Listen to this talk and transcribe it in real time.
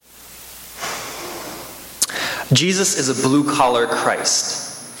Jesus is a blue-collar Christ.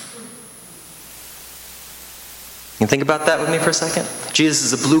 You think about that with me for a second?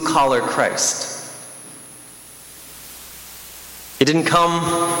 Jesus is a blue-collar Christ. He didn't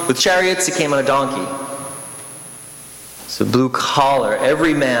come with chariots, he came on a donkey. So blue-collar,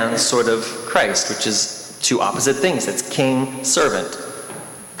 everyman sort of Christ, which is two opposite things. That's king, servant.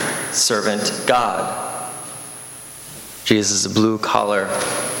 Servant, God. Jesus is a blue-collar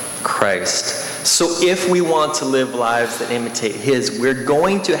Christ. So if we want to live lives that imitate his, we're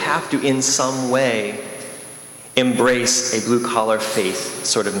going to have to, in some way, embrace a blue-collar faith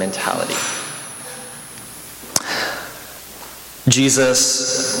sort of mentality.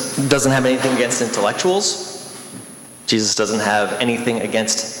 Jesus doesn't have anything against intellectuals. Jesus doesn't have anything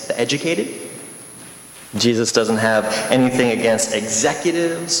against the educated. Jesus doesn't have anything against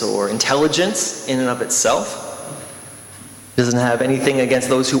executives or intelligence in and of itself. He doesn't have anything against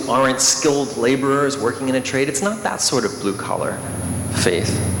those who aren't skilled laborers working in a trade. It's not that sort of blue-collar faith.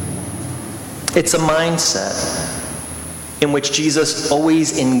 It's a mindset in which Jesus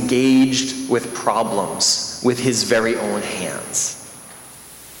always engaged with problems with his very own hands.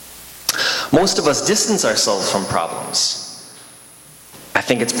 Most of us distance ourselves from problems. I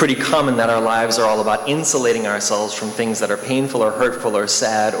think it's pretty common that our lives are all about insulating ourselves from things that are painful or hurtful or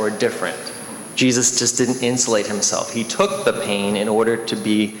sad or different. Jesus just didn't insulate himself. He took the pain in order to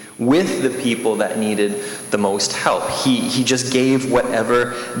be with the people that needed the most help. He just gave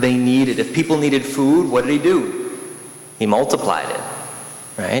whatever they needed. If people needed food, what did he do? He multiplied it,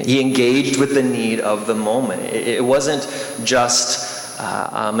 right? He engaged with the need of the moment. It wasn't just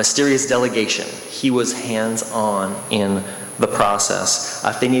a mysterious delegation. He was hands-on in the process.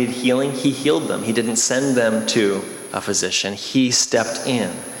 If they needed healing, he healed them. He didn't send them to a physician. He stepped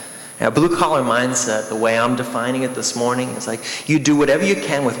in. Now, blue-collar mindset, the way I'm defining it this morning, is like you do whatever you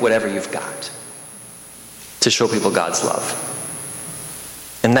can with whatever you've got to show people God's love.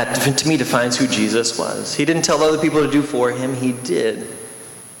 And that, to me, defines who Jesus was. He didn't tell other people to do for him. He did.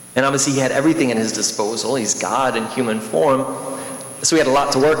 And obviously, he had everything at his disposal. He's God in human form. So he had a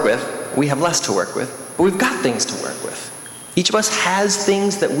lot to work with. We have less to work with. But we've got things to work with. Each of us has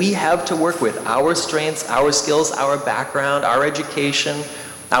things that we have to work with. Our strengths, our skills, our background, our education,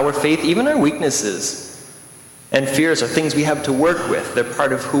 our faith, even our weaknesses and fears are things we have to work with. They're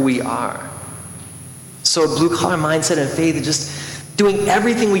part of who we are. So a blue-collar mindset and faith is just doing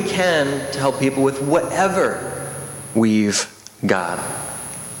everything we can to help people with whatever we've got.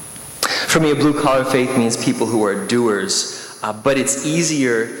 For me, a blue-collar faith means people who are doers. But it's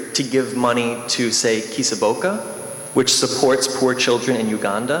easier to give money to, say, Kisaboka, which supports poor children in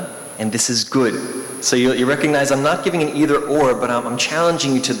Uganda, and this is good. So you recognize I'm not giving an either-or, but I'm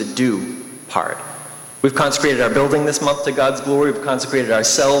challenging you to the do part. We've consecrated our building this month to God's glory. We've consecrated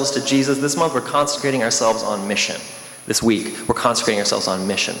ourselves to Jesus. This month we're consecrating ourselves on mission. This week we're consecrating ourselves on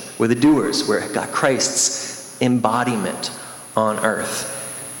mission. We're the doers. We're got Christ's embodiment on earth.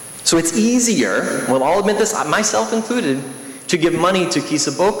 So it's easier, we'll all admit this, myself included, to give money to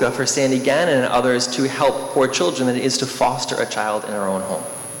Kisaboka for Sandy Gannon and others to help poor children than it is to foster a child in our own home.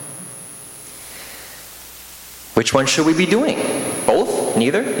 Which one should we be doing? Both?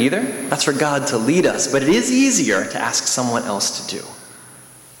 Neither? Either? That's for God to lead us. But it is easier to ask someone else to do.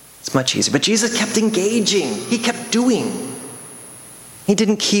 It's much easier. But Jesus kept engaging. He kept doing. He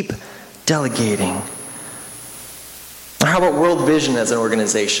didn't keep delegating. How about World Vision as an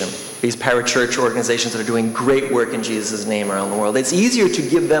organization? These parachurch organizations that are doing great work in Jesus' name around the world. It's easier to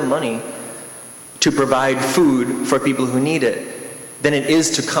give them money to provide food for people who need it than it is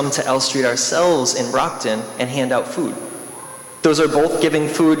to come to L Street ourselves in Brockton and hand out food. Those are both giving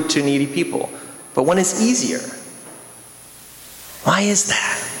food to needy people. But one is easier. Why is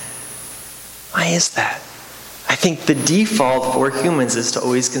that? Why is that? I think the default for humans is to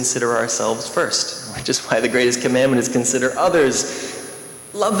always consider ourselves first, which is why the greatest commandment is consider others.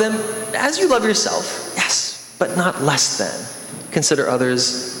 Love them as you love yourself, yes, but not less than. Consider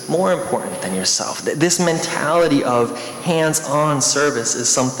others more important than yourself. This mentality of hands-on service is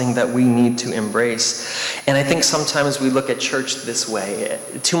something that we need to embrace. And I think sometimes we look at church this way,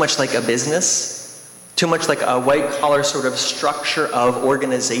 too much like a business, too much like a white-collar sort of structure of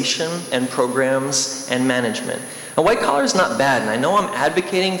organization and programs and management. A white-collar is not bad, and I know I'm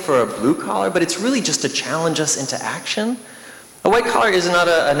advocating for a blue-collar, but it's really just to challenge us into action. A white-collar is not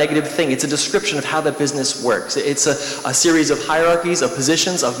a negative thing. It's a description of how the business works. It's a series of hierarchies, of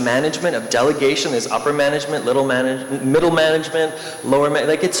positions, of management, of delegation. There's upper management, middle management, lower management.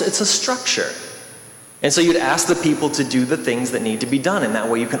 Like it's a structure. And so you'd ask the people to do the things that need to be done, and that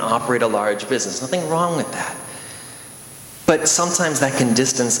way you can operate a large business. Nothing wrong with that. But sometimes that can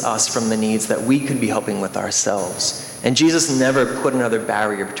distance us from the needs that we could be helping with ourselves. And Jesus never put another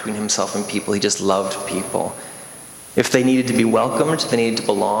barrier between himself and people. He just loved people. If they needed to be welcomed, they needed to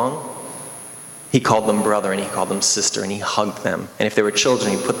belong, he called them brother and he called them sister and he hugged them. And if they were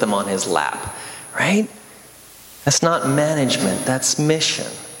children, he put them on his lap. Right? That's not management. That's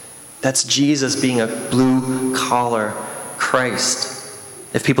mission. That's Jesus being a blue-collar Christ.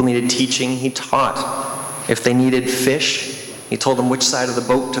 If people needed teaching, he taught. If they needed fish, he told them which side of the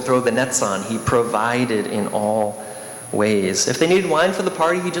boat to throw the nets on. He provided in all ways. If they needed wine for the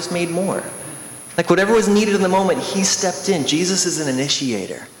party, he just made more. Like whatever was needed in the moment, he stepped in. Jesus is an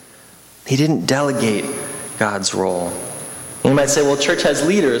initiator. He didn't delegate God's role. You might say, well, church has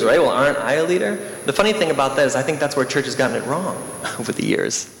leaders, right? Well, aren't I a leader? The funny thing about that is I think that's where church has gotten it wrong over the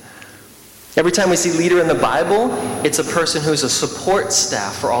years. Every time we see leader in the Bible, it's a person who's a support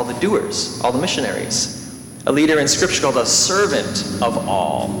staff for all the doers, all the missionaries. A leader in Scripture called a servant of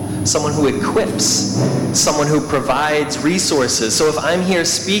all. Someone who equips. Someone who provides resources. So if I'm here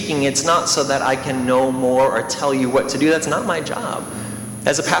speaking, it's not so that I can know more or tell you what to do. That's not my job.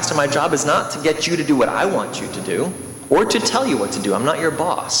 As a pastor, my job is not to get you to do what I want you to do or to tell you what to do. I'm not your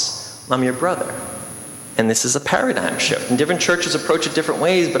boss. I'm your brother. And this is a paradigm shift. And different churches approach it different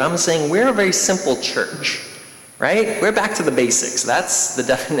ways, but I'm saying we're a very simple church, right? We're back to the basics. That's the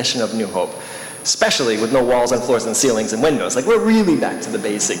definition of New Hope, especially with no walls and floors and ceilings and windows. Like, we're really back to the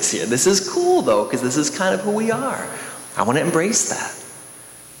basics here. This is cool, though, because this is kind of who we are. I want to embrace that.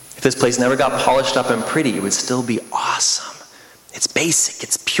 If this place never got polished up and pretty, it would still be awesome. It's basic.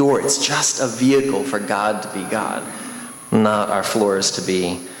 It's pure. It's just a vehicle for God to be God, not our floors to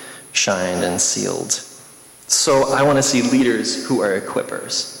be shined and sealed. So I want to see leaders who are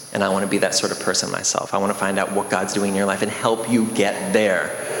equippers, and I want to be that sort of person myself. I want to find out what God's doing in your life and help you get there,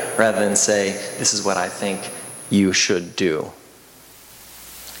 rather than say, this is what I think you should do.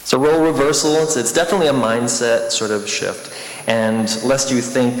 So role reversal, it's definitely a mindset sort of shift. And lest you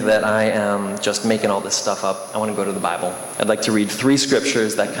think that I am just making all this stuff up, I want to go to the Bible. I'd like to read 3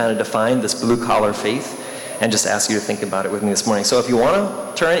 scriptures that kind of define this blue-collar faith, and just ask you to think about it with me this morning. So if you want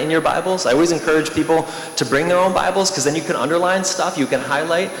to turn in your Bibles, I always encourage people to bring their own Bibles, because then you can underline stuff, you can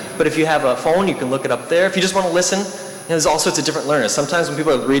highlight. But if you have a phone, you can look it up there. If you just want to listen, there's all sorts of different learners. Sometimes when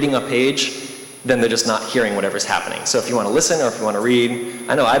people are reading a page, then they're just not hearing whatever's happening. So if you want to listen or if you want to read,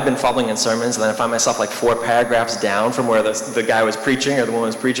 I know I've been following in sermons, and then I find myself like 4 paragraphs down from where the guy was preaching or the woman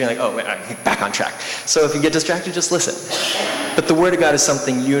was preaching, like, oh, wait, back on track. So if you get distracted, just listen. But the Word of God is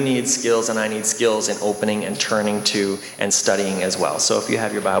something you need skills, and I need skills in opening and turning to and studying as well. So if you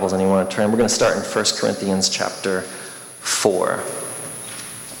have your Bibles and you want to turn, we're going to start in 1 Corinthians chapter 4.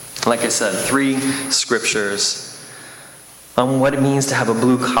 Like I said, 3 scriptures on what it means to have a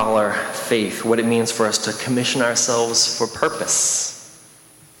blue-collar faith, what it means for us to commission ourselves for purpose.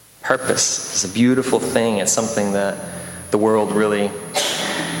 Purpose is a beautiful thing. It's something that the world really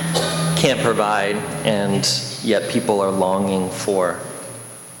can't provide, and yet people are longing for.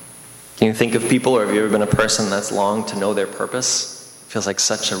 Can you think of people, or have you ever been a person that's longed to know their purpose? It feels like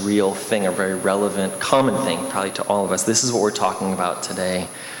such a real thing, a very relevant, common thing probably to all of us. This is what we're talking about today.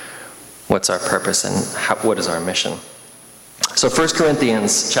 What's our purpose and what is our mission? So 1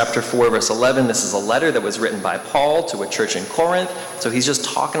 Corinthians chapter 4, verse 11, this is a letter that was written by Paul to a church in Corinth. So he's just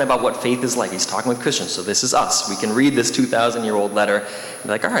talking about what faith is like. He's talking with Christians. So this is us. We can read this 2,000-year-old letter and be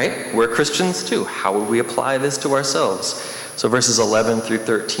like, all right, we're Christians too. How would we apply this to ourselves? So verses 11 through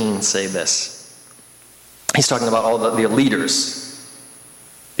 13 say this. He's talking about all the leaders,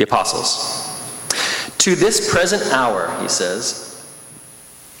 the apostles. To this present hour, he says,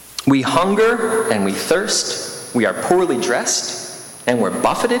 we hunger and we thirst. We are poorly dressed, and we're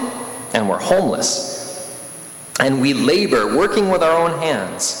buffeted, and we're homeless. And we labor, working with our own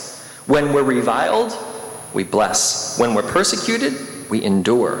hands. When we're reviled, we bless. When we're persecuted, we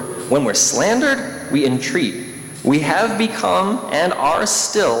endure. When we're slandered, we entreat. We have become, and are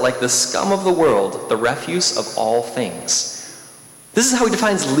still, like the scum of the world, the refuse of all things. This is how he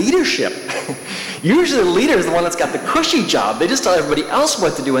defines leadership. Usually the leader is the one that's got the cushy job. They just tell everybody else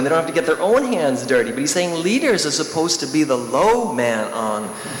what to do, and they don't have to get their own hands dirty. But he's saying leaders are supposed to be the low man on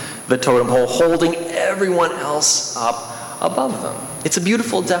the totem pole, holding everyone else up above them. It's a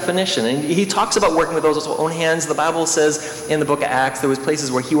beautiful definition. And he talks about working with those with own hands. The Bible says in the book of Acts, there was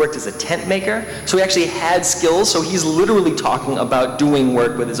places where he worked as a tent maker. So he actually had skills. So he's literally talking about doing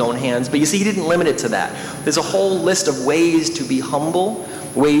work with his own hands. But you see, he didn't limit it to that. There's a whole list of ways to be humble,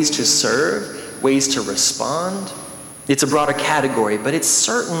 ways to serve, ways to respond. It's a broader category, but it's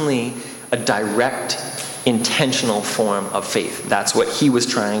certainly a direct, intentional form of faith. That's what he was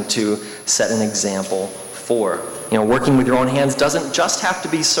trying to set an example before. Working with your own hands doesn't just have to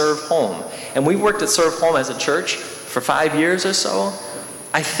be serve home. And we've worked at Serve Home as a church for 5 years or so.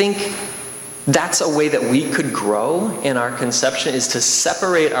 I think that's a way that we could grow in our conception, is to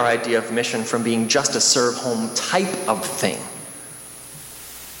separate our idea of mission from being just a serve home type of thing.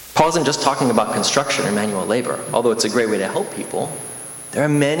 Paul isn't just talking about construction or manual labor, although it's a great way to help people. There are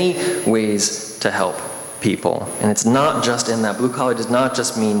many ways to help people. And it's not just in that. Blue collar does not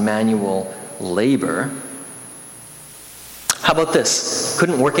just mean manual labor. How about this?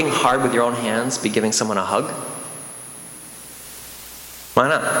 Couldn't working hard with your own hands be giving someone a hug? Why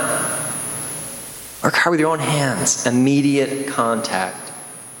not? Work hard with your own hands. Immediate contact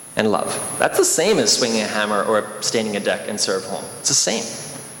and love. That's the same as swinging a hammer or standing a deck and serve home. It's the same.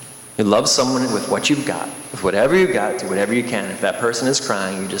 You love someone with what you've got. With whatever you've got, do whatever you can. If that person is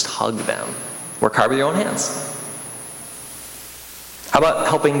crying, you just hug them. Work hard with your own hands. How about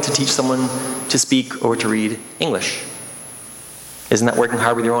helping to teach someone to speak or to read English? Isn't that working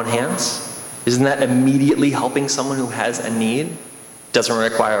hard with your own hands? Isn't that immediately helping someone who has a need? Doesn't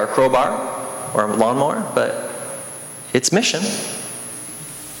require a crowbar or a lawnmower, but it's mission.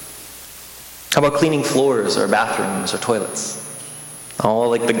 How about cleaning floors or bathrooms or toilets? All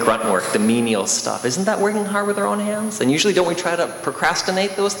like the grunt work, the menial stuff. Isn't that working hard with our own hands? And usually don't we try to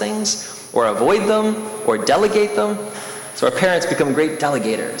procrastinate those things or avoid them or delegate them? So our parents become great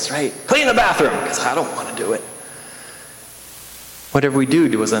delegators, right? Clean the bathroom, because I don't want to do it. Whatever we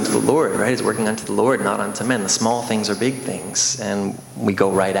do as unto the Lord, right? Is working unto the Lord, not unto men. The small things are big things, and we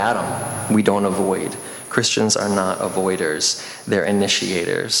go right at them. We don't avoid. Christians are not avoiders. They're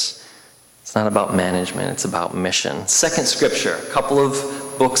initiators. It's not about management, it's about mission. Second scripture, a couple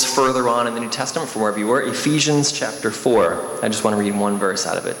of books further on in the New Testament from wherever you were, Ephesians chapter 4. I just want to read one verse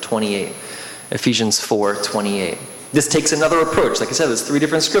out of it, 28. Ephesians 4:28. This takes another approach. Like I said, there's 3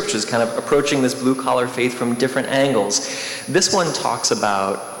 different scriptures kind of approaching this blue-collar faith from different angles. This one talks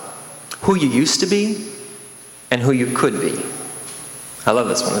about who you used to be and who you could be. I love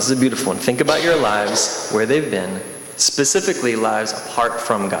this one. This is a beautiful one. Think about your lives, where they've been, specifically lives apart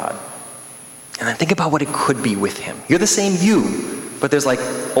from God. And then think about what it could be with him. You're the same you, but there's like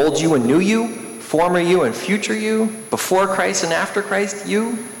old you and new you, former you and future you, before Christ and after Christ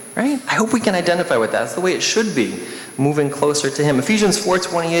you, right? I hope we can identify with that. That's the way it should be, moving closer to him. Ephesians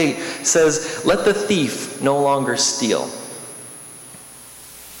 4:28 says, "Let the thief no longer steal,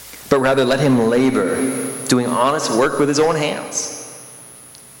 but rather let him labor, doing honest work with his own hands,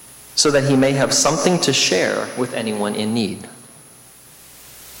 so that he may have something to share with anyone in need."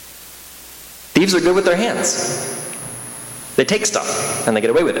 Thieves are good with their hands. They take stuff and they get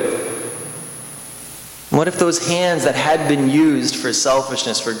away with it. What if those hands that had been used for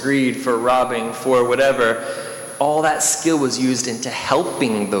selfishness, for greed, for robbing, for whatever, all that skill was used into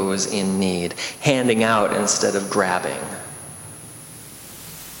helping those in need, handing out instead of grabbing?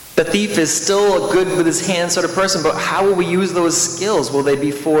 The thief is still a good with his hands sort of person, but how will we use those skills? Will they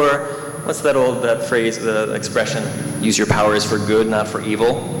be for, what's that phrase, the expression, use your powers for good, not for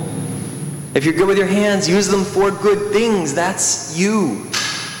evil? If you're good with your hands, use them for good things. That's you.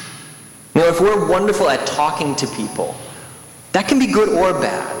 If we're wonderful at talking to people, that can be good or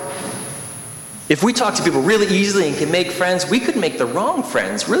bad. If we talk to people really easily and can make friends, we could make the wrong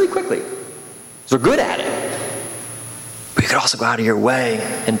friends really quickly. So we're good at it. But you could also go out of your way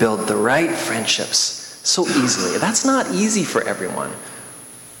and build the right friendships so easily. That's not easy for everyone.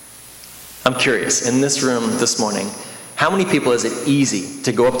 I'm curious, in this room this morning, how many people is it easy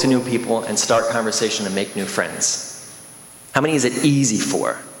to go up to new people and start conversation and make new friends? How many is it easy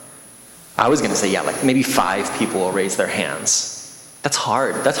for? I was going to say, like maybe 5 people will raise their hands. That's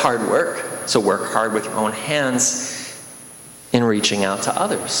hard. That's hard work. So work hard with your own hands in reaching out to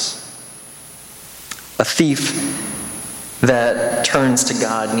others. A thief that turns to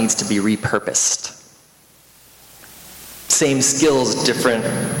God needs to be repurposed. Same skills, different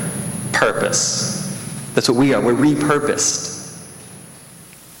purpose. That's what we are. We're repurposed.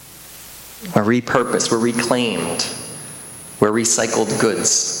 We're repurposed. We're reclaimed. We're recycled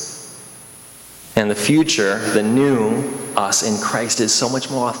goods. And the future, the new us in Christ, is so much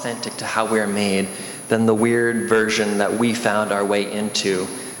more authentic to how we're made than the weird version that we found our way into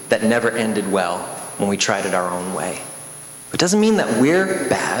that never ended well when we tried it our own way. It doesn't mean that we're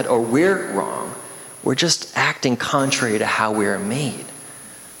bad or we're wrong. We're just acting contrary to how we're made.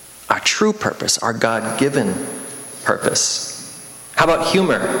 Our true purpose, our God-given purpose. How about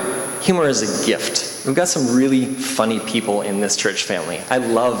humor? Humor is a gift. We've got some really funny people in this church family. I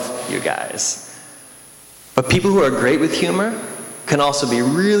love you guys. But people who are great with humor can also be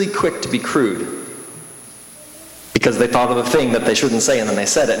really quick to be crude because they thought of a thing that they shouldn't say and then they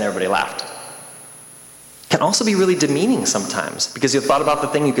said it and everybody laughed. can also be really demeaning sometimes, because you thought about the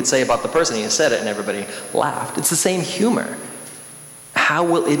thing you could say about the person, and you said it, and everybody laughed. It's the same humor. How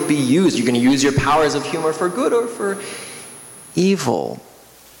will it be used? You're going to use your powers of humor for good or for evil?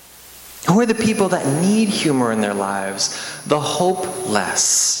 Who are the people that need humor in their lives? The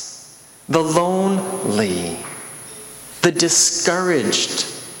hopeless, the lonely, the discouraged,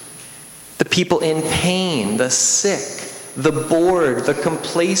 the people in pain, the sick, the bored, the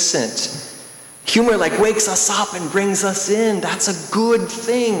complacent. Humor like wakes us up and brings us in. That's a good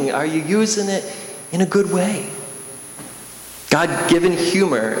thing. Are you using it in a good way? God-given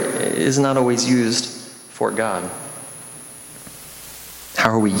humor is not always used for God. How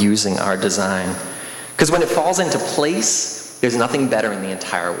are we using our design? Because when it falls into place, there's nothing better in the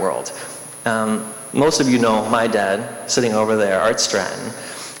entire world. Most of you know my dad, sitting over there, Art Stratton.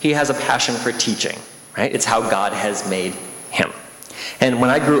 He has a passion for teaching, right? It's how God has made him. And when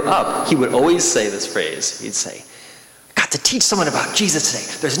I grew up, he would always say this phrase. He'd say, I got to teach someone about Jesus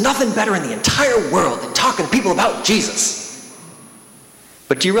today. There's nothing better in the entire world than talking to people about Jesus.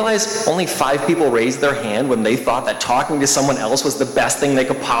 But do you realize only 5 people raised their hand when they thought that talking to someone else was the best thing they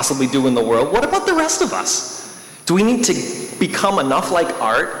could possibly do in the world? What about the rest of us? Do we need to become enough like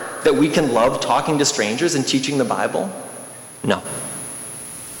Art that we can love talking to strangers and teaching the Bible? No.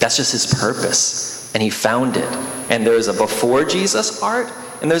 That's just his purpose, and he found it. And there's a before Jesus Art,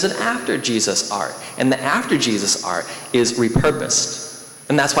 and there's an after Jesus Art. And the after Jesus Art is repurposed.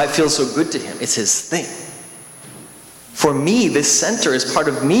 And that's why it feels so good to him. It's his thing. For me, this center is part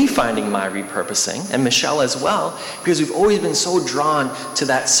of me finding my repurposing, and Michelle as well, because we've always been so drawn to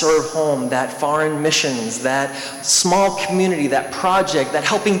that serve home, that foreign missions, that small community, that project, that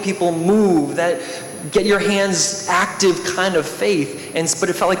helping people move, that get your hands active kind of faith. But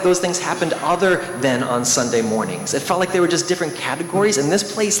it felt like those things happened other than on Sunday mornings. It felt like they were just different categories, and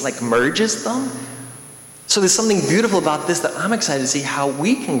this place like merges them. So there's something beautiful about this that I'm excited to see how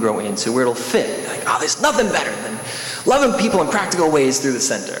we can grow into, where it'll fit. Like, oh, there's nothing better than loving people in practical ways through the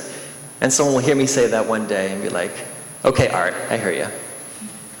center. And someone will hear me say that one day and be like, okay, Art, I hear you.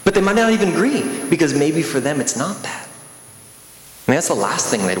 But they might not even agree, because maybe for them it's not that. I mean, that's the last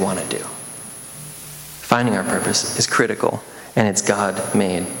thing they'd want to do. Finding our purpose is critical, and it's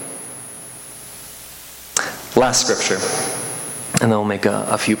God-made. Last scripture, and then we'll make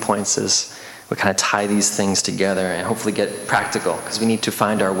a few points as we kind of tie these things together and hopefully get practical, because we need to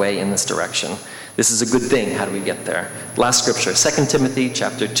find our way in this direction. This is a good thing. How do we get there? Last scripture, 2 Timothy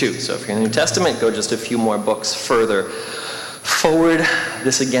chapter 2. So if you're in the New Testament, go just a few more books further forward.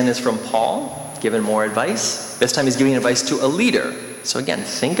 This again is from Paul, giving more advice. This time he's giving advice to a leader. So again,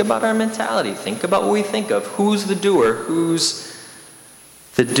 think about our mentality. Think about what we think of. Who's the doer? Who's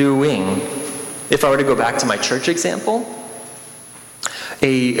the doing? If I were to go back to my church example,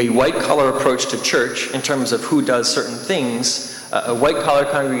 a white-collar approach to church in terms of who does certain things, a white-collar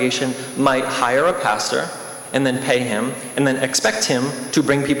congregation might hire a pastor and then pay him and then expect him to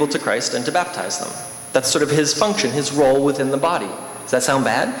bring people to Christ and to baptize them. That's sort of his function, his role within the body. Does that sound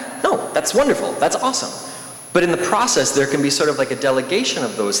bad? No, that's wonderful. That's awesome. But in the process, there can be sort of like a delegation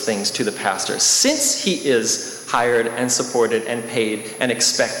of those things to the pastor. Since he is hired and supported and paid and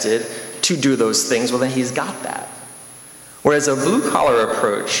expected to do those things, well, then he's got that. Whereas a blue-collar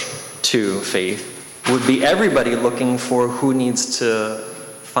approach to faith would be everybody looking for who needs to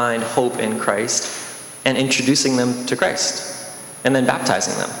find hope in Christ and introducing them to Christ and then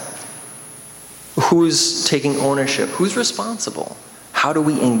baptizing them. Who's taking ownership? Who's responsible? How do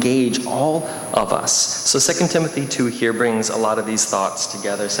we engage all of us? So 2 Timothy 2 here brings a lot of these thoughts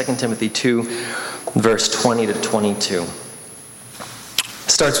together. 2 Timothy 2, verse 20 to 22.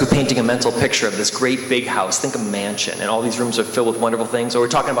 Starts with painting a mental picture of this great big house. Think of a mansion, and all these rooms are filled with wonderful things. Or we're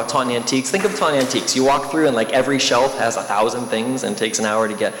talking about Taunton Antiques. Think of Taunton Antiques. You walk through and like every shelf has 1,000 things and it takes an hour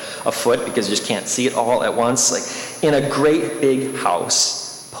to get a foot because you just can't see it all at once. Like in a great big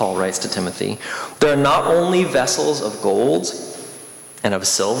house, Paul writes to Timothy, there are not only vessels of gold and of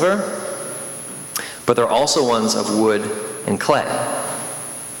silver, but there are also ones of wood and clay.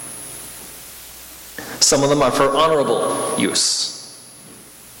 Some of them are for honorable use.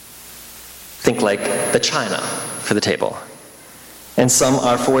 Think like the china for the table. And some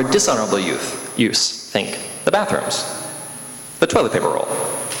are for dishonorable use. Think the bathrooms, the toilet paper roll.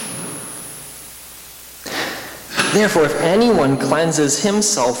 Therefore, if anyone cleanses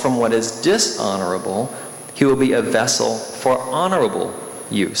himself from what is dishonorable, he will be a vessel for honorable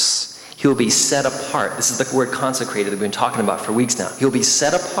use. He will be set apart. This is the word consecrated that we've been talking about for weeks now. He will be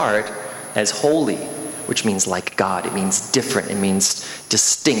set apart as holy, which means like God. It means different. It means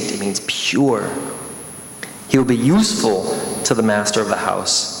distinct. It means pure. He will be useful to the master of the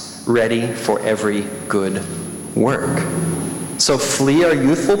house ready for every good work. So flee our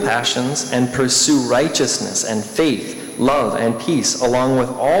youthful passions and pursue righteousness and faith, love, and peace, along with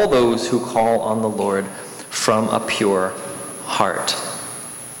all those who call on the Lord from a pure heart.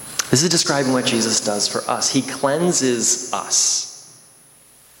 This is describing what Jesus does for us. He cleanses us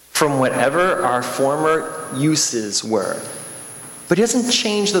from whatever our former uses were. But he doesn't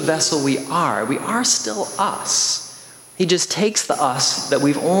change the vessel we are. We are still us. He just takes the us that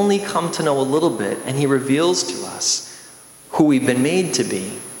we've only come to know a little bit, and he reveals to us who we've been made to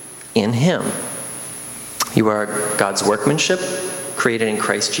be in him. You are God's workmanship, created in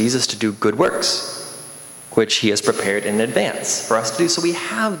Christ Jesus to do good works, which he has prepared in advance for us to do. So we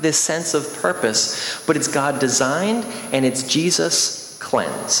have this sense of purpose, but it's God designed and it's Jesus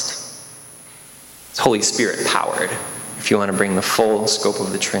cleansed. It's Holy Spirit powered, if you want to bring the full scope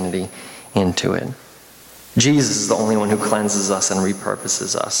of the Trinity into it. Jesus is the only one who cleanses us and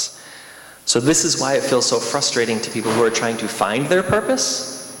repurposes us. So this is why it feels so frustrating to people who are trying to find their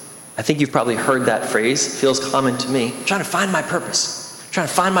purpose. I think you've probably heard that phrase. It feels common to me. I'm trying to find my purpose. I'm trying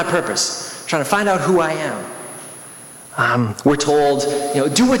to find my purpose. I'm trying to find out who I am. We're told,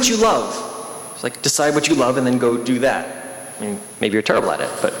 do what you love. It's like, decide what you love and then go do that. I mean, maybe you're terrible at it,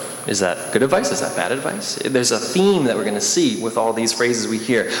 but is that good advice? Is that bad advice? There's a theme that we're going to see with all these phrases we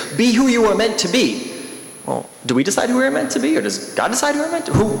hear. Be who you are meant to be. Well, do we decide who we're meant to be, or does God decide who we're meant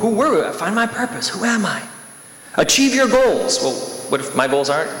to be? Who were we? Find my purpose. Who am I? Achieve your goals. Well, what if my goals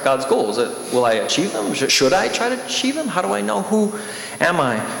aren't God's goals? Will I achieve them? Should I try to achieve them? How do I know who am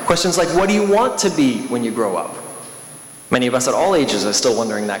I? Questions like, what do you want to be when you grow up? Many of us at all ages are still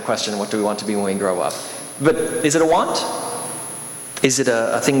wondering that question, what do we want to be when we grow up? But is it a want? Is it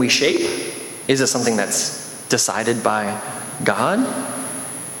a thing we shape? Is it something that's decided by God?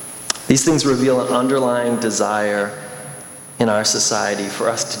 These things reveal an underlying desire in our society for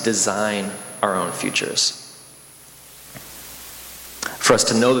us to design our own futures. For us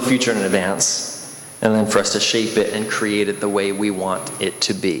to know the future in advance, and then for us to shape it and create it the way we want it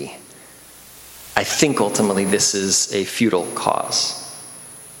to be. I think ultimately this is a futile cause.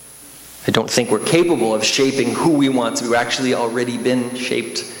 I don't think we're capable of shaping who we want to be. We've actually already been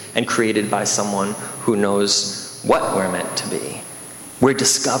shaped and created by someone who knows what we're meant to be. We're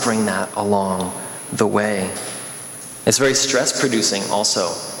discovering that along the way. It's very stress-producing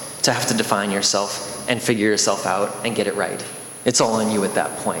also to have to define yourself and figure yourself out and get it right. It's all on you at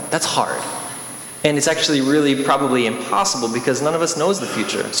that point. That's hard. And it's actually really probably impossible because none of us knows the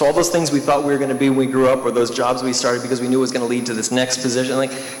future. So all those things we thought we were going to be when we grew up, or those jobs we started because we knew it was going to lead to this next position,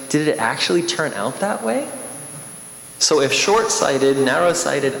 did it actually turn out that way? So if short-sighted,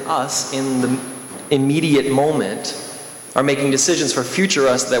 narrow-sighted us in the immediate moment are making decisions for future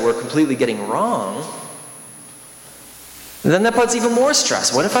us that we're completely getting wrong, then that puts even more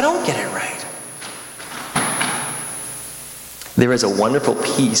stress. What if I don't get it right? There is a wonderful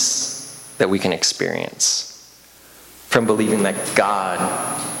peace that we can experience from believing that God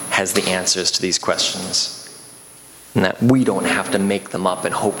has the answers to these questions and that we don't have to make them up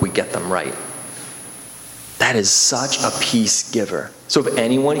and hope we get them right. That is such a peace giver. So if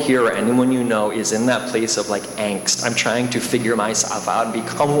anyone here or anyone you know is in that place of angst, I'm trying to figure myself out and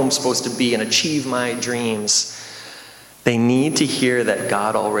become who I'm supposed to be and achieve my dreams, they need to hear that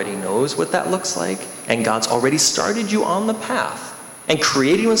God already knows what that looks like, and God's already started you on the path and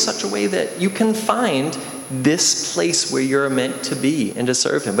created you in such a way that you can find this place where you're meant to be and to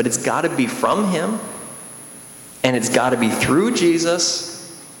serve him. But it's got to be from him, and it's got to be through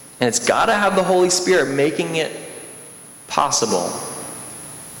Jesus, and it's got to have the Holy Spirit making it possible.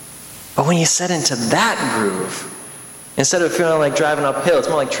 But when you set into that groove, instead of feeling like driving uphill, it's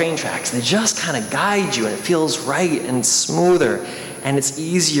more like train tracks. They just kind of guide you, and it feels right and smoother, and it's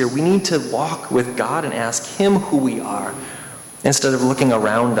easier. We need to walk with God and ask him who we are, instead of looking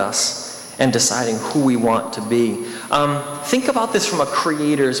around us and deciding who we want to be. Think about this from a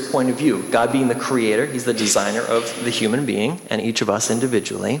creator's point of view. God being the creator, he's the designer of the human being and each of us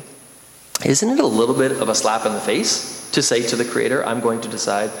individually. Isn't it a little bit of a slap in the face to say to the creator, I'm going to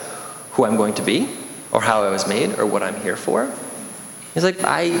decide who I'm going to be, or how I was made, or what I'm here for? He's like,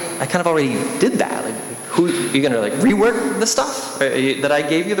 I kind of already did that. Who you're going to rework the stuff that I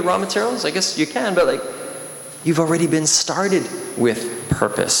gave you, the raw materials? I guess you can, but you've already been started with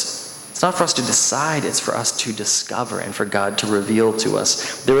purpose. It's not for us to decide, it's for us to discover and for God to reveal to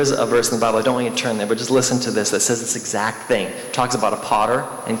us. There is a verse in the Bible, I don't want you to turn there, but just listen to this, that says this exact thing. It talks about a potter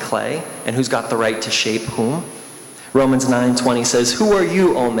and clay, and who's got the right to shape whom. Romans 9:20 says, who are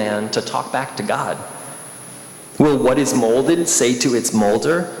you, O man, to talk back to God? Will what is molded say to its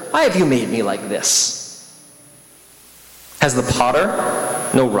molder, why have you made me like this? Has the potter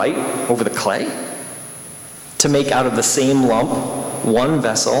no right over the clay? To make out of the same lump one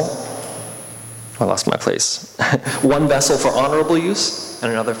vessel, I lost my place, one vessel for honorable use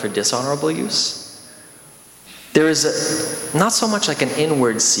and another for dishonorable use? There is not so much like an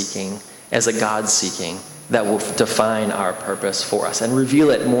inward seeking as a God seeking that will define our purpose for us and reveal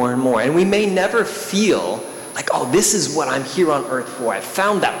it more and more. And we may never feel like, oh, this is what I'm here on earth for. I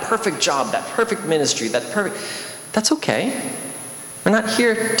found that perfect job, that perfect ministry, That's okay. We're not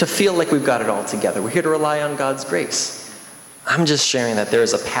here to feel like we've got it all together. We're here to rely on God's grace. I'm just sharing that there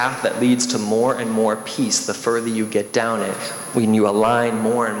is a path that leads to more and more peace the further you get down it, when you align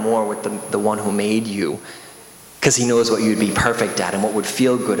more and more with the one who made you. Because he knows what you'd be perfect at and what would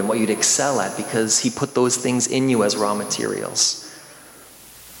feel good and what you'd excel at, because he put those things in you as raw materials.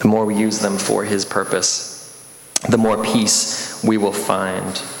 The more we use them for his purpose, the more peace we will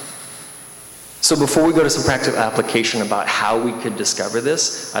find. So before we go to some practical application about how we could discover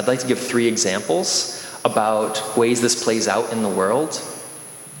this, I'd like to give 3 examples about ways this plays out in the world.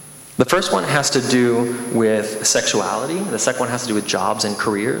 The first one has to do with sexuality. The second one has to do with jobs and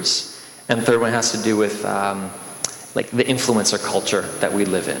careers. And the third one has to do with like the influencer culture that we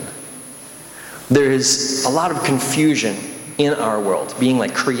live in. There is a lot of confusion in our world, being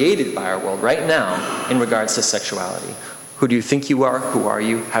like created by our world right now in regards to sexuality. Who do you think you are? Who are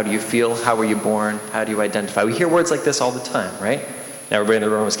you? How do you feel? How were you born? How do you identify? We hear words like this all the time, right? Everybody in the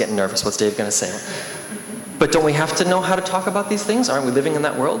room is getting nervous. What's Dave going to say? But don't we have to know how to talk about these things? Aren't we living in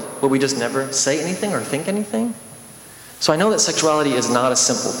that world where we just never say anything or think anything? So I know that sexuality is not a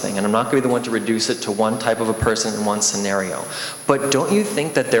simple thing, and I'm not going to be the one to reduce it to one type of a person in one scenario. But don't you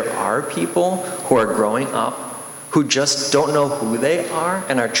think that there are people who are growing up who just don't know who they are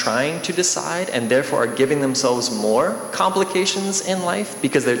and are trying to decide, and therefore are giving themselves more complications in life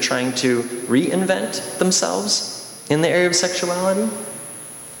because they're trying to reinvent themselves in the area of sexuality?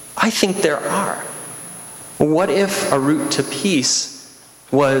 I think there are. What if a route to peace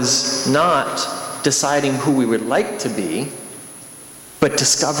was not deciding who we would like to be, but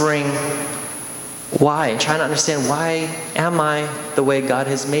discovering why, and trying to understand, why am I the way God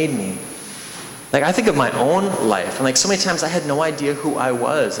has made me? Like, I think of my own life, and like so many times I had no idea who I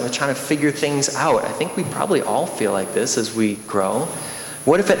was, and I was trying to figure things out. I think we probably all feel like this as we grow.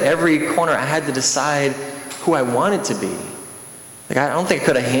 What if at every corner I had to decide who I wanted to be? Like, I don't think I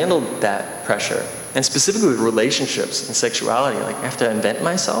could have handled that pressure. And specifically with relationships and sexuality, like, I have to invent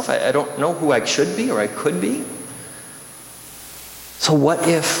myself. I don't know who I should be or I could be. So what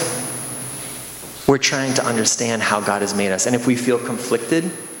if we're trying to understand how God has made us, and if we feel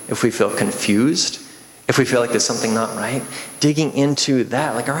conflicted, if we feel confused, if we feel like there's something not right, digging into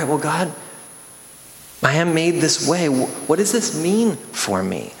that, like, all right, well, God, I am made this way. What does this mean for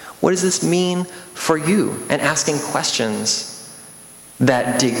me? What does this mean for you? And asking questions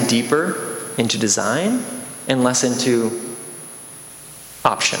that dig deeper into design and less into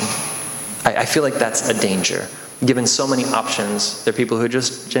option. I feel like that's a danger. Given so many options, there are people who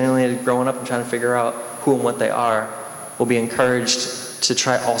just genuinely growing up and trying to figure out who and what they are will be encouraged to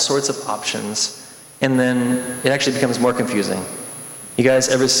try all sorts of options, and then it actually becomes more confusing. You guys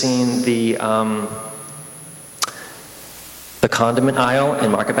ever seen the condiment aisle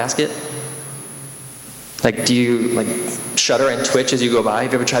in Market Basket? Like, do you like shudder and twitch as you go by?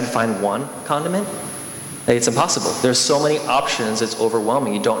 Have you ever tried to find one condiment? Like, it's impossible. There's so many options, it's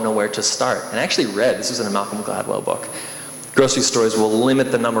overwhelming. You don't know where to start. And I actually read, this was in a Malcolm Gladwell book, grocery stores will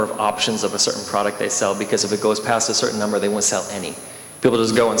limit the number of options of a certain product they sell, because if it goes past a certain number, they won't sell any. People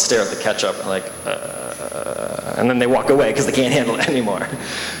just go and stare at the ketchup and like, and then they walk away because they can't handle it anymore.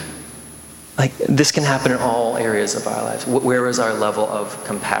 Like, this can happen in all areas of our lives. Where is our level of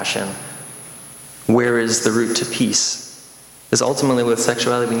compassion? Where is the route to peace? Because ultimately with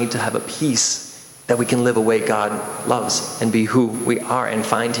sexuality, we need to have a peace that we can live a way God loves and be who we are and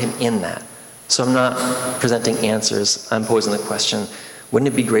find him in that. So I'm not presenting answers. I'm posing the question,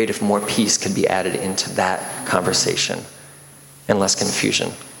 wouldn't it be great if more peace could be added into that conversation and less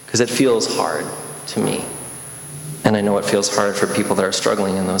confusion? Because it feels hard to me. And I know it feels hard for people that are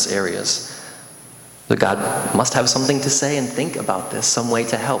struggling in those areas. But God must have something to say and think about this, some way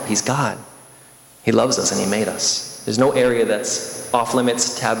to help. He's God. He loves us and he made us. There's no area that's off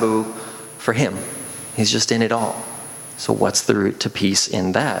limits, taboo for him. He's just in it all. So what's the route to peace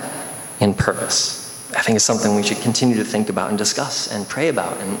in that, in purpose? I think it's something we should continue to think about and discuss and pray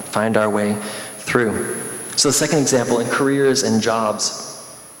about and find our way through. So the second example, in careers and jobs,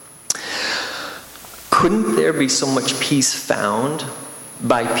 couldn't there be so much peace found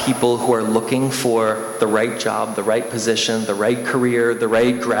by people who are looking for the right job, the right position, the right career, the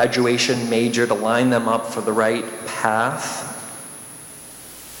right graduation major to line them up for the right path?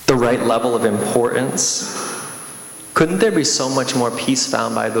 right level of importance, couldn't there be so much more peace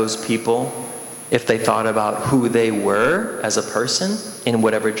found by those people if they thought about who they were as a person in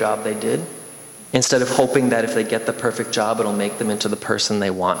whatever job they did, instead of hoping that if they get the perfect job, it'll make them into the person they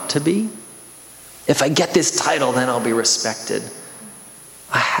want to be? If I get this title, then I'll be respected.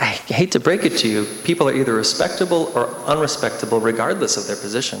 I hate to break it to you, people are either respectable or unrespectable regardless of their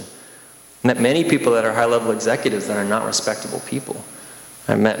position. I met many people that are high-level executives that are not respectable people.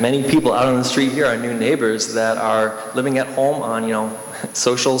 I met many people out on the street here, our new neighbors, that are living at home on,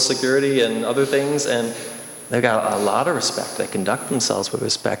 Social Security and other things, and they've got a lot of respect. They conduct themselves with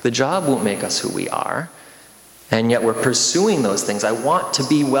respect. The job won't make us who we are, and yet we're pursuing those things. I want to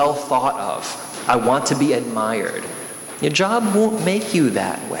be well thought of. I want to be admired. Your job won't make you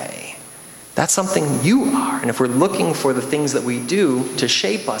that way. That's something you are. And if we're looking for the things that we do to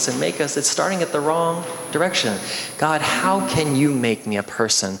shape us and make us, it's starting at the wrong direction. God, how can you make me a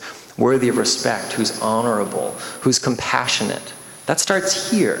person worthy of respect, who's honorable, who's compassionate? That starts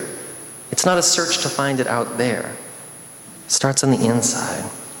here. It's not a search to find it out there. It starts on the inside.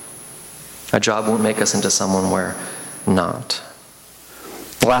 A job won't make us into someone we're not.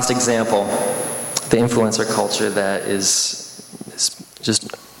 The last example, the influencer culture that is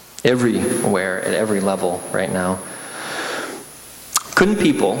just everywhere at every level right now. Couldn't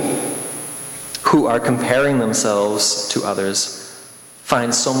people who are comparing themselves to others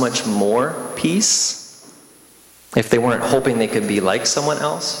find so much more peace if they weren't hoping they could be like someone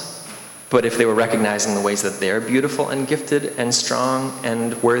else, but if they were recognizing the ways that they're beautiful and gifted and strong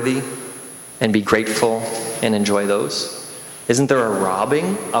and worthy, and be grateful and enjoy those? Isn't there a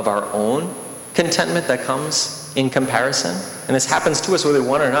robbing of our own contentment that comes in comparison? And this happens to us whether we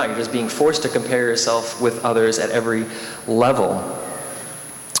want it or not. You're just being forced to compare yourself with others at every level.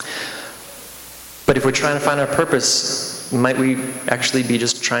 But if we're trying to find our purpose, might we actually be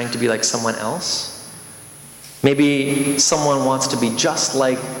just trying to be like someone else? Maybe someone wants to be just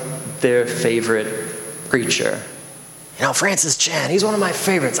like their favorite preacher. Francis Chan, he's one of my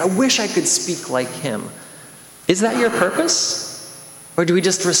favorites. I wish I could speak like him. Is that your purpose? Or do we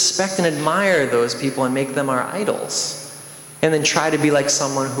just respect and admire those people and make them our idols? And then try to be like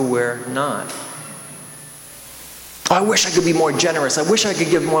someone who we're not? I wish I could be more generous. I wish I could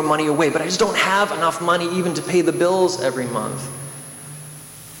give more money away, but I just don't have enough money even to pay the bills every month.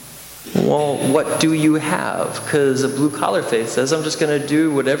 Well, what do you have? Because a blue-collar faith says, I'm just going to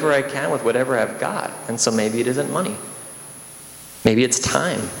do whatever I can with whatever I've got. And so maybe it isn't money. Maybe it's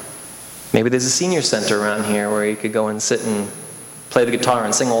time. Maybe there's a senior center around here where you could go and sit and play the guitar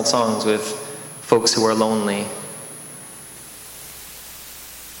and sing old songs with folks who are lonely.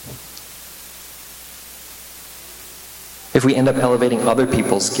 If we end up elevating other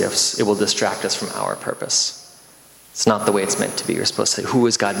people's gifts, it will distract us from our purpose. It's not the way it's meant to be. You're supposed to say, who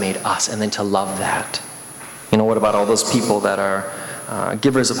has God made us? And then to love that. What about all those people that are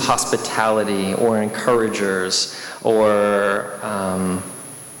givers of hospitality or encouragers or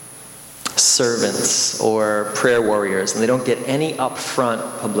servants or prayer warriors, and they don't get any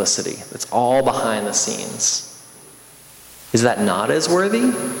upfront publicity? It's all behind the scenes. Is that not as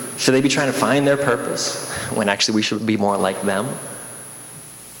worthy? Should they be trying to find their purpose when actually we should be more like them?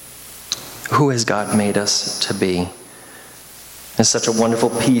 Who has God made us to be? There's such a wonderful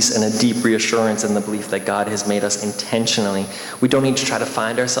peace and a deep reassurance in the belief that God has made us intentionally. We don't need to try to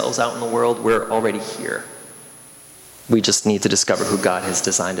find ourselves out in the world. We're already here. We just need to discover who God has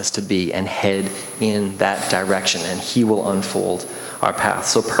designed us to be and head in that direction, and He will unfold our path.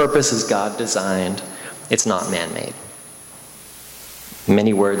 So purpose is God designed. It's not man-made.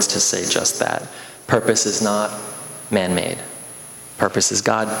 Many words to say just that. Purpose is not man-made. Purpose is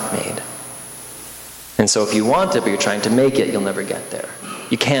God-made. And so if you want it, but you're trying to make it, you'll never get there.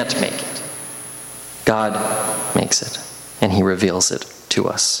 You can't make it. God makes it, and He reveals it to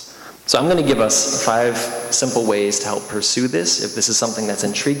us. So I'm going to give us 5 simple ways to help pursue this. If this is something that's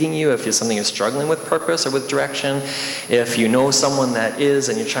intriguing you, if it's something you're struggling with purpose or with direction, if you know someone that is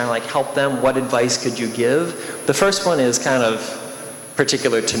and you're trying to help them, what advice could you give? The first one is kind of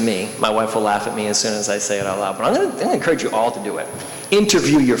particular to me. My wife will laugh at me as soon as I say it out loud, but I'm going to encourage you all to do it.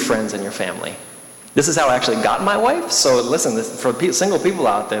 Interview your friends and your family. This is how I actually got my wife, so listen, for single people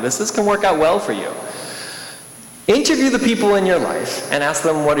out there, this can work out well for you. Interview the people in your life and ask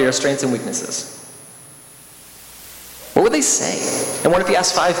them, what are your strengths and weaknesses? What would they say? And what if you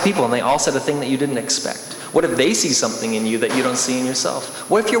asked 5 people and they all said a thing that you didn't expect? What if they see something in you that you don't see in yourself?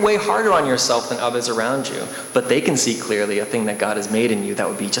 What if you're way harder on yourself than others around you, but they can see clearly a thing that God has made in you that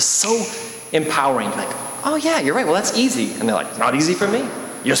would be just so empowering? Like, oh yeah, you're right, well that's easy. And they're like, not easy for me.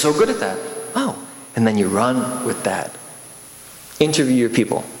 You're so good at that. Oh, and then you run with that. Interview your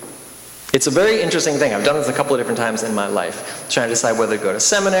people. It's a very interesting thing. I've done this a couple of different times in my life. Trying to decide whether to go to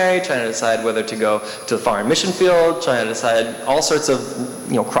seminary, trying to decide whether to go to the foreign mission field, trying to decide all sorts of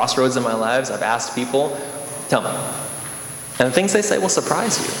crossroads in my lives. I've asked people, tell me. And the things they say will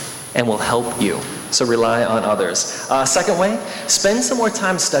surprise you and will help you. So rely on others. Second way, spend some more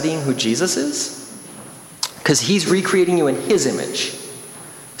time studying who Jesus is, because he's recreating you in his image.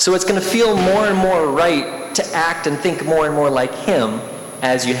 So it's going to feel more and more right to act and think more and more like him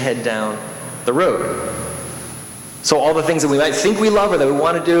as you head down the road. So all the things that we might think we love or that we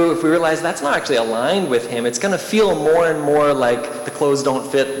want to do, if we realize that's not actually aligned with him, it's going to feel more and more like the clothes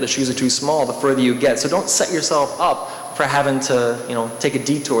don't fit, the shoes are too small the further you get. So don't set yourself up for having to, take a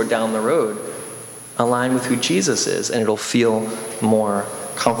detour down the road. Align with who Jesus is, and it'll feel more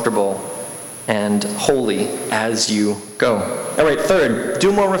comfortable and holy as you go. All right, third,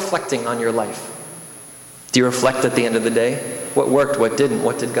 do more reflecting on your life. Do you reflect at the end of the day? What worked? What didn't?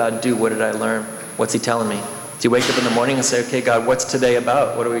 What did God do? What did I learn? What's he telling me? Do you wake up in the morning and say, okay, God, what's today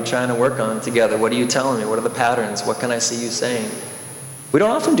about? What are we trying to work on together? What are you telling me? What are the patterns? What can I see you saying? We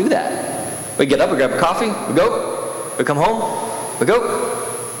don't often do that. We get up, we grab a coffee, we go, we come home, we go,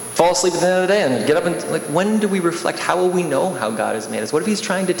 fall asleep at the end of the day, and get up and, when do we reflect? How will we know how God has made us? What if he's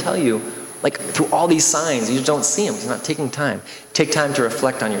trying to tell you, through all these signs, you just don't see him. He's not taking time. Take time to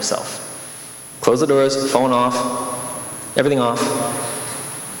reflect on yourself. Close the doors, phone off, everything off.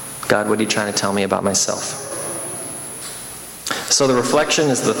 God, what are you trying to tell me about myself? So the reflection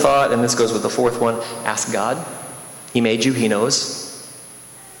is the thought, and this goes with the fourth one. Ask God. He made you, he knows.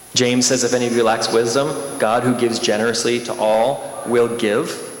 James says, if any of you lacks wisdom, God, who gives generously to all, will give.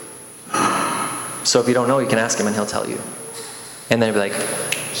 So if you don't know, you can ask him and he'll tell you. And then he'll be like,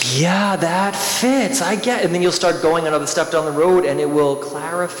 yeah, that fits, I get it. And then you'll start going another step down the road and it will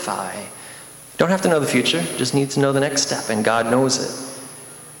clarify. Don't have to know the future, just need to know the next step, and God knows it.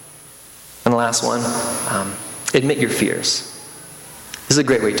 And the last one, admit your fears. This is a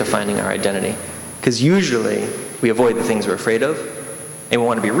great way to finding our identity, because usually we avoid the things we're afraid of, and we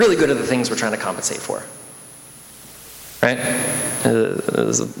want to be really good at the things we're trying to compensate for. Right?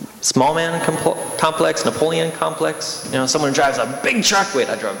 There's a small man complex, Napoleon complex. Someone who drives a big truck. Wait,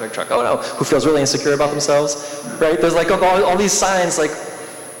 I drive a big truck. Oh no. Who feels really insecure about themselves. Right? There's all these signs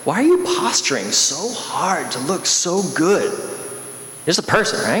why are you posturing so hard to look so good? You're just a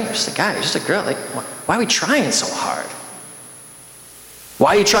person, right? You're just a guy. You're just a girl. Why are we trying so hard?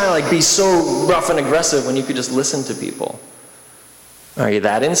 Why are you trying to be so rough and aggressive when you could just listen to people? Are you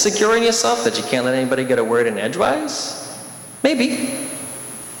that insecure in yourself that you can't let anybody get a word in edgewise? Maybe.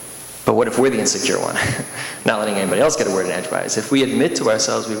 But what if we're the insecure one? Not letting anybody else get a word in edgewise. If we admit to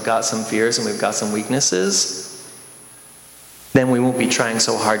ourselves we've got some fears and we've got some weaknesses, then we won't be trying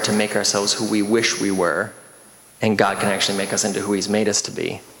so hard to make ourselves who we wish we were, and God can actually make us into who he's made us to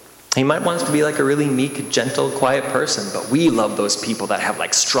be. He might want us to be a really meek, gentle, quiet person, but we love those people that have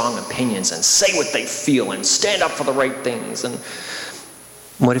strong opinions and say what they feel and stand up for the right things. And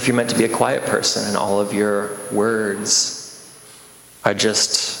what if you're meant to be a quiet person and all of your words are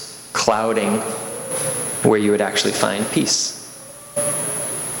just clouding where you would actually find peace?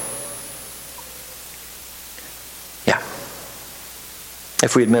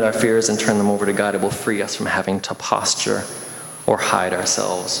 If we admit our fears and turn them over to God, it will free us from having to posture or hide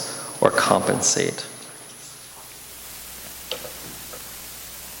ourselves or compensate.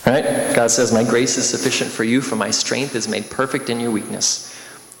 All right? God says, my grace is sufficient for you, for my strength is made perfect in your weakness.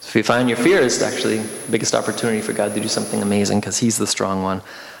 So if you find your fear is actually the biggest opportunity for God to do something amazing, because he's the strong one,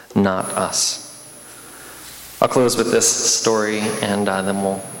 not us. I'll close with this story, and then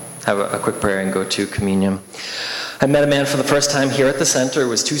we'll have a quick prayer and go to communion. I met a man for the first time here at the center. It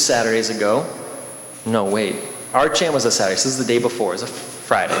was 2 Saturdays ago. No, wait. Our Chan was a Saturday. So this is the day before. It was a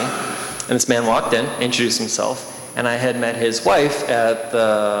Friday. And this man walked in, introduced himself, and I had met his wife at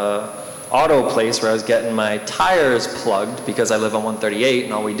the auto place where I was getting my tires plugged because I live on 138,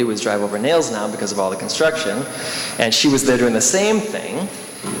 and all we do is drive over nails now because of all the construction. And she was there doing the same thing.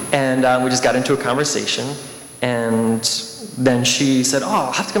 And we just got into a conversation. And then she said,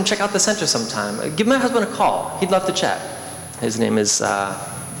 I'll have to come check out the center sometime. Give my husband a call. He'd love to chat. His name is, for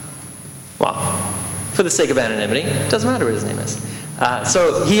the sake of anonymity, it doesn't matter what his name is.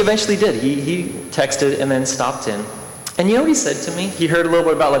 So he eventually did. He texted and then stopped in. And you know what he said to me? He heard a little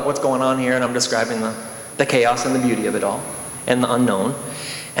bit about what's going on here, and I'm describing the chaos and the beauty of it all, and the unknown.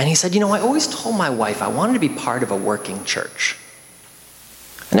 And he said, I always told my wife I wanted to be part of a working church.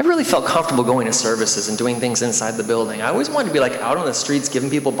 I never really felt comfortable going to services and doing things inside the building. I always wanted to be out on the streets giving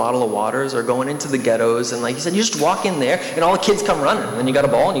people a bottle of waters or going into the ghettos. And he said, you just walk in there and all the kids come running. And then you got a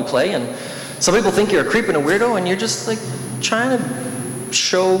ball and you play. And some people think you're a creep and a weirdo, and you're just trying to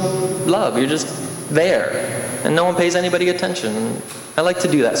show love. You're just there. And no one pays anybody attention. I like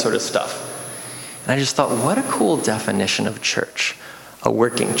to do that sort of stuff. And I just thought, what a cool definition of church. A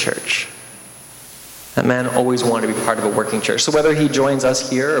working church. That man always wanted to be part of a working church. So whether he joins us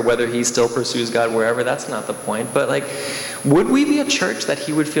here or whether he still pursues God wherever, that's not the point. But would we be a church that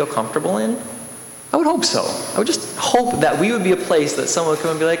he would feel comfortable in? I would hope so. I would just hope that we would be a place that someone would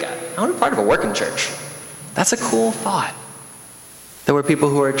come and be like, I want to be part of a working church. That's a cool thought. There were people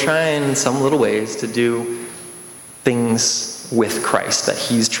who are trying in some little ways to do things with Christ that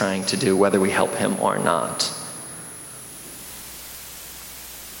he's trying to do, whether we help him or not.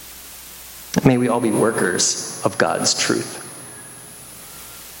 May we all be workers of God's truth.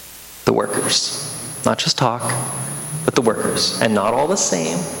 The workers. Not just talk, but the workers. And not all the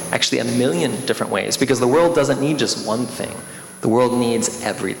same. Actually, a million different ways. Because the world doesn't need just one thing. The world needs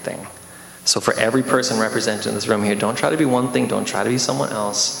everything. So for every person represented in this room here, don't try to be one thing. Don't try to be someone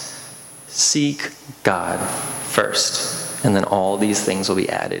else. Seek God first. And then all these things will be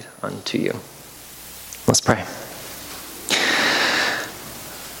added unto you. Let's pray.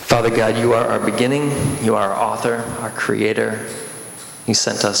 Father God, you are our beginning, you are our author, our creator. You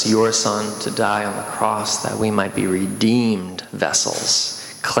sent us your Son to die on the cross that we might be redeemed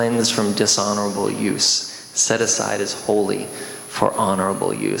vessels, cleansed from dishonorable use, set aside as holy for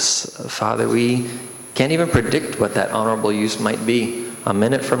honorable use. Father, we can't even predict what that honorable use might be, a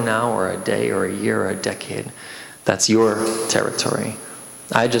minute from now or a day or a year or a decade. That's your territory.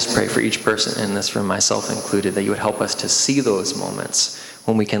 I just pray for each person in this room, myself included, that you would help us to see those moments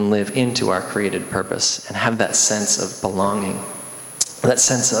when we can live into our created purpose and have that sense of belonging, that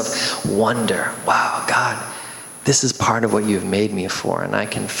sense of wonder. Wow, God, this is part of what you've made me for, and I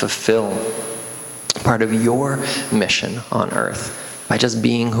can fulfill part of your mission on earth by just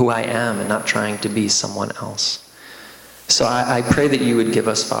being who I am and not trying to be someone else. So I pray that you would give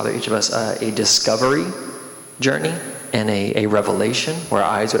us, Father, each of us, a discovery journey and a revelation where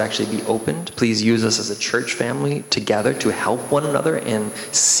our eyes would actually be opened. Please use us as a church family together to help one another in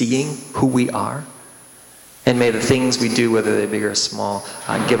seeing who we are. And may the things we do, whether they're big or small,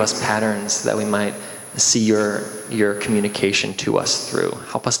 give us patterns that we might see your communication to us through.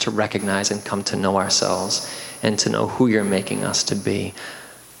 Help us to recognize and come to know ourselves and to know who you're making us to be.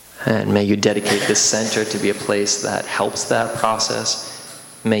 And may you dedicate this center to be a place that helps that process.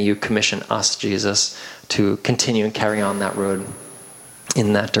 May you commission us, Jesus, to continue and carry on that road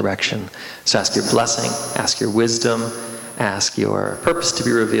in that direction. So ask your blessing, ask your wisdom, ask your purpose to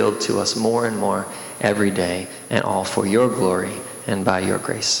be revealed to us more and more every day, and all for your glory and by your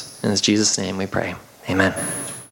grace. In Jesus' name we pray. Amen.